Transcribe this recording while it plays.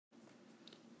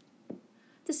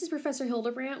This is Professor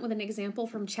Hildebrandt with an example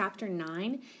from Chapter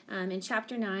 9. In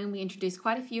Chapter 9, we introduced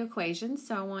quite a few equations,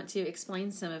 so I want to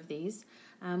explain some of these.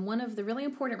 One of the really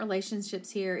important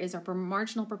relationships here is our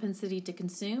marginal propensity to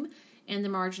consume and the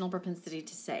marginal propensity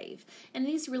to save. And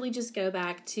these really just go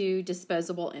back to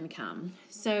disposable income.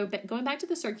 So going back to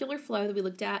the circular flow that we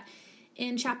looked at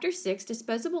in Chapter 6,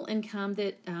 disposable income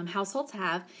that households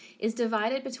have is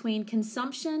divided between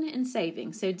consumption and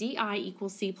saving. So DI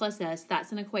equals C plus S,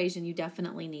 that's an equation you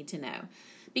definitely need to know.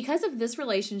 Because of this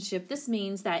relationship, this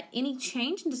means that any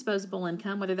change in disposable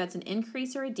income, whether that's an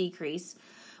increase or a decrease,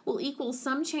 will equal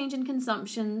some change in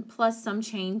consumption plus some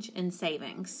change in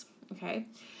savings. Okay,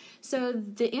 so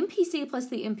the MPC plus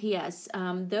the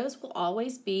MPS, those will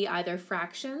always be either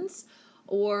fractions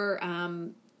or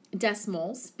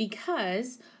decimals,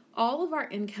 because all of our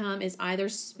income is either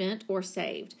spent or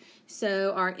saved.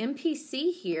 So our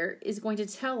MPC here is going to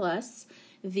tell us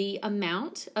the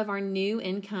amount of our new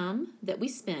income that we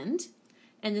spend,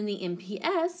 and then the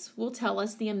MPS will tell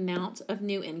us the amount of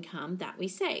new income that we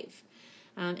save.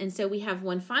 And so we have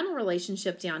one final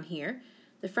relationship down here.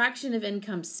 The fraction of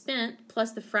income spent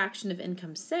plus the fraction of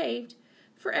income saved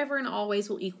forever and always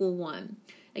will equal 1.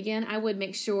 Again, I would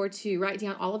make sure to write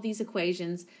down all of these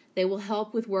equations. They will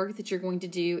help with work that you're going to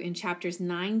do in chapters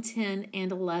 9, 10,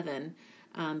 and 11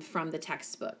 from the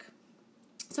textbook.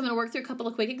 So I'm going to work through a couple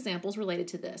of quick examples related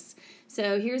to this.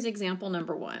 So here's example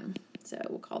number 1. So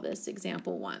we'll call this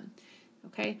example 1.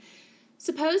 Okay.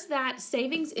 Suppose that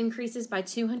savings increases by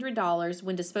 $200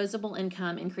 when disposable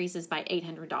income increases by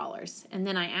 $800. And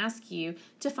then I ask you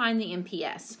to find the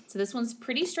MPS. So this one's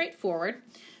pretty straightforward.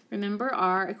 Remember,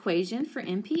 our equation for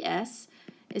MPS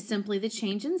is simply the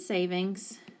change in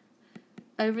savings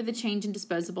over the change in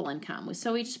disposable income.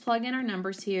 So we just plug in our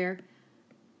numbers here.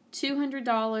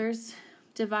 $200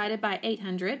 divided by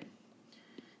 800.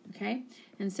 Okay,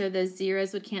 and so those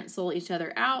zeros would cancel each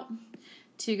other out.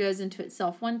 2 goes into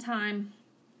itself 1 time.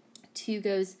 2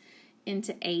 goes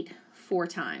into 8 4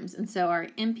 times. And so our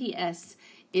MPS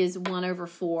is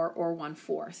 1/4 or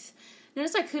 1/4.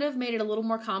 Notice I could have made it a little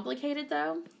more complicated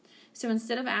though. So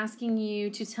instead of asking you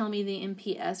to tell me the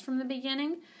MPS from the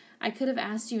beginning, I could have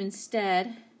asked you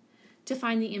instead to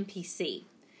find the MPC.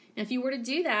 Now, if you were to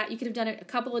do that, you could have done it a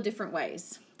couple of different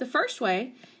ways. The first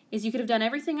way is you could have done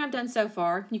everything I've done so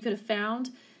far. You could have found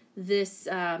this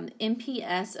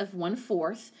MPS of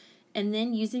 1/4, and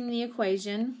then using the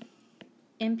equation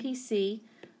MPC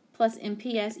plus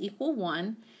MPS equal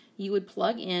 1, you would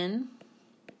plug in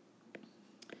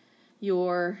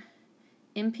your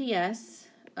MPS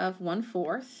of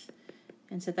 1/4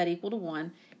 and set that equal to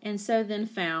 1, and so then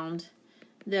found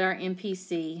that our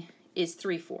MPC is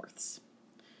 3/4.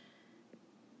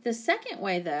 The second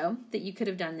way, though, that you could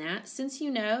have done that, since you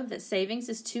know that savings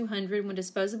is 200 when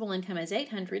disposable income is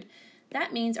 800,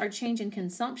 that means our change in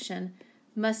consumption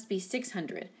must be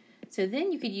 600. So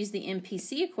then you could use the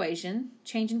MPC equation,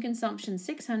 change in consumption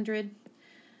 600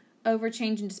 over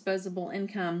change in disposable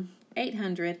income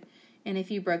 800, and if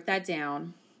you broke that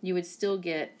down, you would still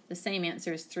get the same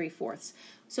answer as 3/4.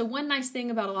 So one nice thing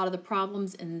about a lot of the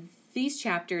problems in these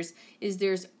chapters is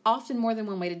there's often more than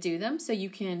one way to do them, so you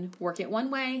can work it one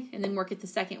way and then work it the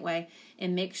second way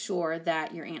and make sure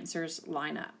that your answers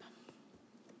line up.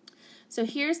 So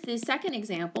here's the second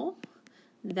example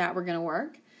that we're going to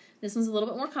work. This one's a little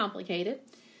bit more complicated.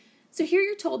 So here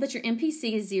you're told that your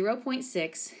MPC is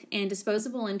 0.6 and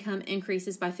disposable income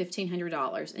increases by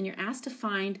 $1,500, and you're asked to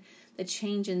find the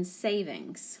change in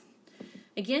savings.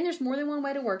 Again, there's more than one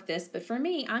way to work this, but for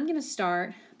me, I'm going to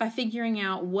start by figuring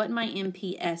out what my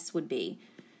MPS would be.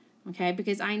 Okay,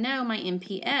 because I know my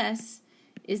MPS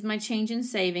is my change in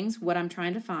savings, what I'm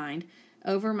trying to find,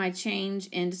 over my change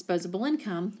in disposable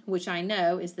income, which I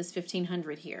know is this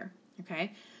 $1,500 here.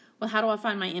 Okay, well, how do I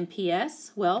find my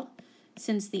MPS? Well,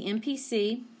 since the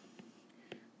MPC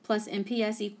plus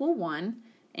MPS equal 1,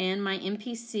 and my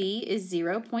MPC is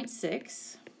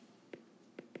 0.6,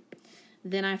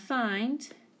 then I find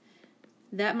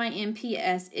that my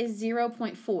MPS is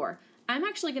 0.4. I'm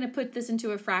actually going to put this into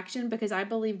a fraction because I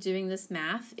believe doing this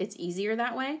math, it's easier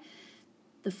that way.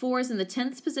 The 4 is in the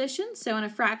 10th position, so in a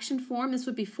fraction form, this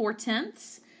would be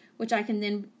 4/10, which I can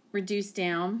then reduce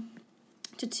down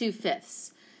to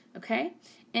 2/5. Okay,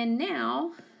 and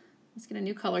now, let's get a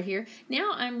new color here.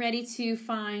 Now I'm ready to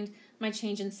find my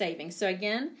change in savings. So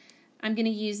again, I'm going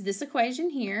to use this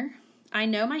equation here. I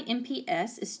know my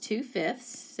MPS is 2/5,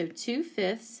 so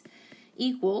 2/5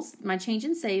 equals, my change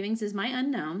in savings is my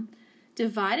unknown,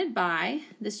 divided by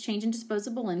this change in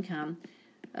disposable income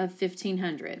of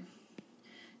 $1,500.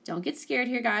 Don't get scared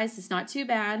here, guys. It's not too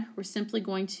bad. We're simply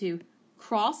going to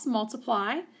cross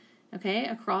multiply okay,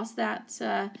 across that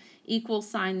equal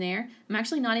sign there. I'm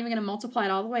actually not even going to multiply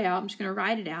it all the way out. I'm just going to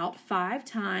write it out. 5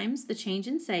 times the change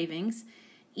in savings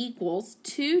equals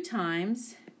 2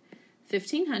 times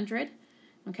 1,500.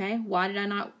 Okay, why did I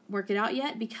not work it out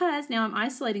yet? Because now I'm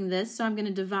isolating this, so I'm going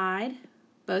to divide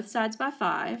both sides by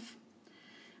 5.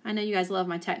 I know you guys love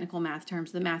my technical math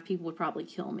terms. The math people would probably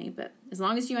kill me, but as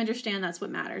long as you understand, that's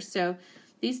what matters. So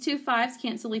these two 5s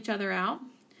cancel each other out.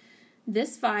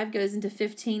 This 5 goes into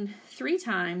 15 3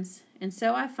 times, and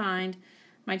so I find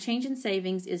my change in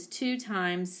savings is 2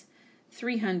 times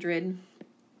 300,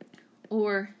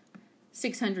 or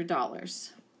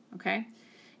 $600, okay?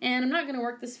 And I'm not going to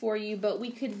work this for you, but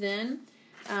we could then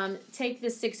take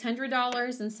this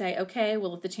 $600 and say, okay,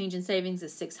 well, if the change in savings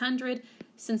is 600,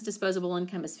 since disposable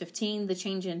income is 15, the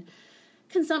change in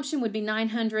consumption would be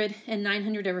 900, and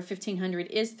 900 over 1,500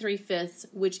 is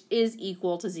 3/5, which is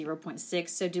equal to 0.6.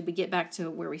 So did we get back to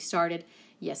where we started?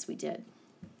 Yes, we did.